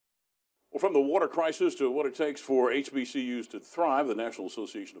From the water crisis to what it takes for HBCUs to thrive, the National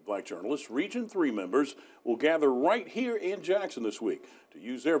Association of Black Journalists Region 3 members will gather right here in Jackson this week to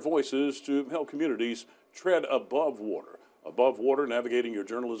use their voices to help communities tread above water. Above water, navigating your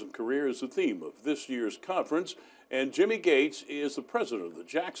journalism career is the theme of this year's conference. And Jimmy Gates is the president of the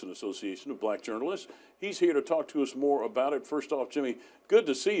Jackson Association of Black Journalists. He's here to talk to us more about it. First off, Jimmy, good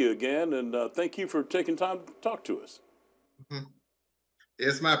to see you again, and thank you for taking time to talk to us. Mm-hmm.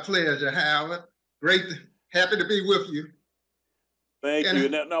 It's my pleasure, Howard. Great, happy to be with you. Thank you.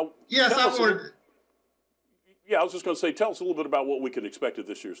 Now, yes, I wanted. Yeah, I was just going to say, tell us a little bit about what we can expect at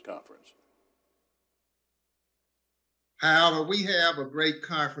this year's conference. However, we have a great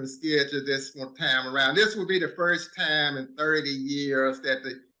conference scheduled this time around. This will be the first time in 30 years that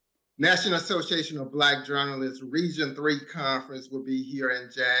the National Association of Black Journalists Region 3 conference will be here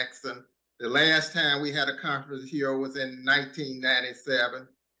in Jackson. The last time we had a conference here was in 1997.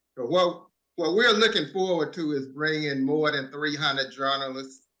 So what we're looking forward to is bringing more than 300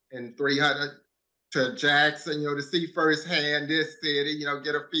 journalists and 300 to Jackson, to see firsthand this city,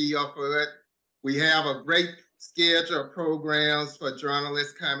 get a feel for it. We have a great schedule of programs for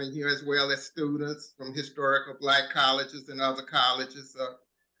journalists coming here, as well as students from historical Black colleges and other colleges. So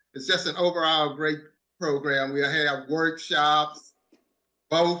it's just an overall great program. We'll have workshops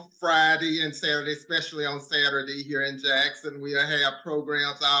both Friday and Saturday, especially on Saturday here in Jackson. We'll have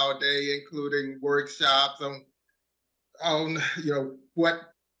programs all day, including workshops on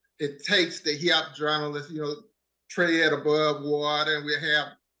what it takes to help journalists, tread above water. And we'll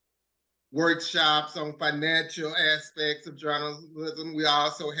have workshops on financial aspects of journalism. We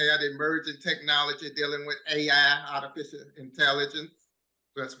also had emerging technology dealing with AI, artificial intelligence,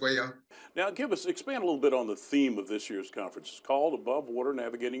 as well. Now, expand a little bit on the theme of this year's conference. It's called Above Water,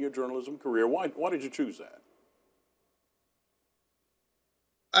 Navigating Your Journalism Career. Why did you choose that?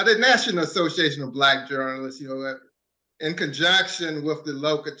 The National Association of Black Journalists, in conjunction with the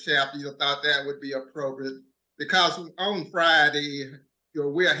local chapter, thought that would be appropriate because on Friday,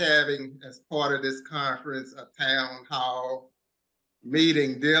 we're having, as part of this conference, a town hall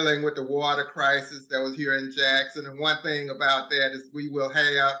meeting dealing with the water crisis that was here in Jackson. And one thing about that is we will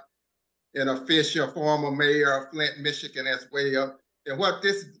have an official former mayor of Flint, Michigan as well. And what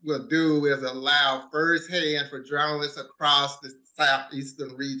this will do is allow firsthand for journalists across the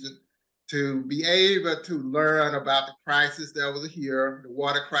southeastern region to be able to learn about the crisis that was here, the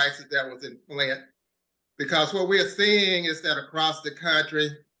water crisis that was in Flint. Because what we're seeing is that across the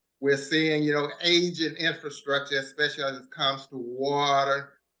country, we're seeing, aging infrastructure, especially as it comes to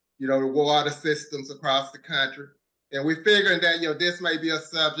water, the water systems across the country. And we're figuring that, this may be a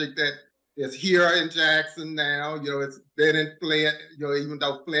subject that is here in Jackson now. It's been in Flint, even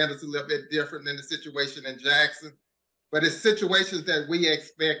though Flint is a little bit different than the situation in Jackson. But it's situations that we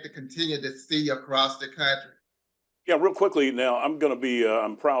expect to continue to see across the country. Yeah, real quickly now, I'm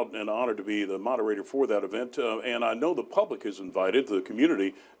proud and honored to be the moderator for that event. And I know the public is invited, the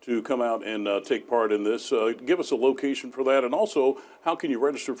community, to come out and take part in this. Give us a location for that. And also, how can you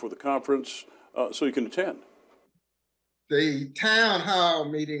register for the conference so you can attend? The town hall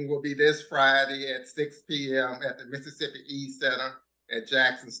meeting will be this Friday at 6 p.m. at the Mississippi East Center at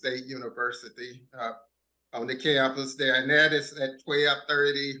Jackson State University on the campus there. And that is at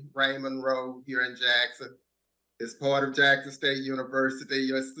 1230 Raymond Road here in Jackson. It's part of Jackson State University.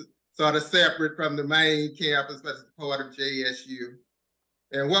 It's sort of separate from the main campus, but it's part of JSU.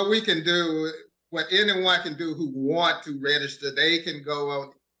 And what we can do, what anyone can do who want to register, they can go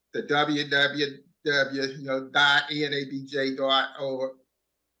on to www.nabj.org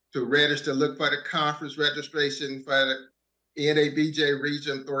to register, look for the conference registration for the NABJ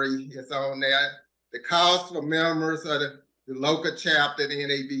Region 3. It's on there. The cost for members of the local chapter at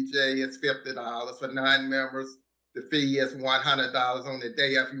NABJ is $50. For non-members, the fee is $100 on the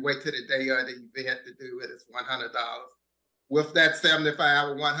day. If you wait till the day of the event to do it, it's $100. With that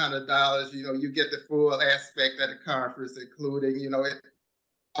 $75 or $100, you get the full aspect of the conference, including,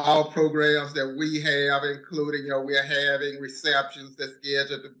 all programs that we have, including, we're having receptions that's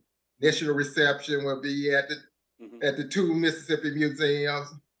scheduled. The initial reception will be at the two Mississippi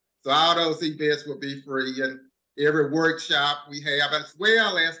museums. So all those events will be free, and every workshop we have, as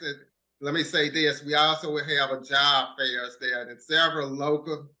well as let me say this, we also will have a job fairs there, and several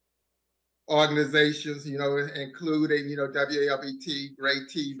local organizations, including, WLBT, Great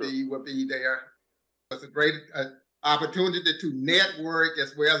TV will be there. It's a great opportunity to network,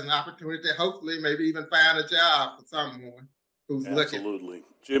 as well as an opportunity to hopefully maybe even find a job for someone who's looking. Absolutely.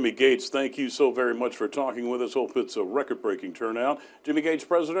 Jimmy Gates, thank you so very much for talking with us. Hope it's a record-breaking turnout. Jimmy Gates,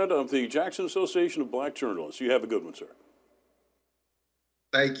 president of the Jackson Association of Black Journalists. You have a good one, sir.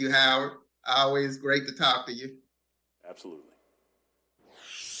 Thank you, Howard. Always great to talk to you. Absolutely.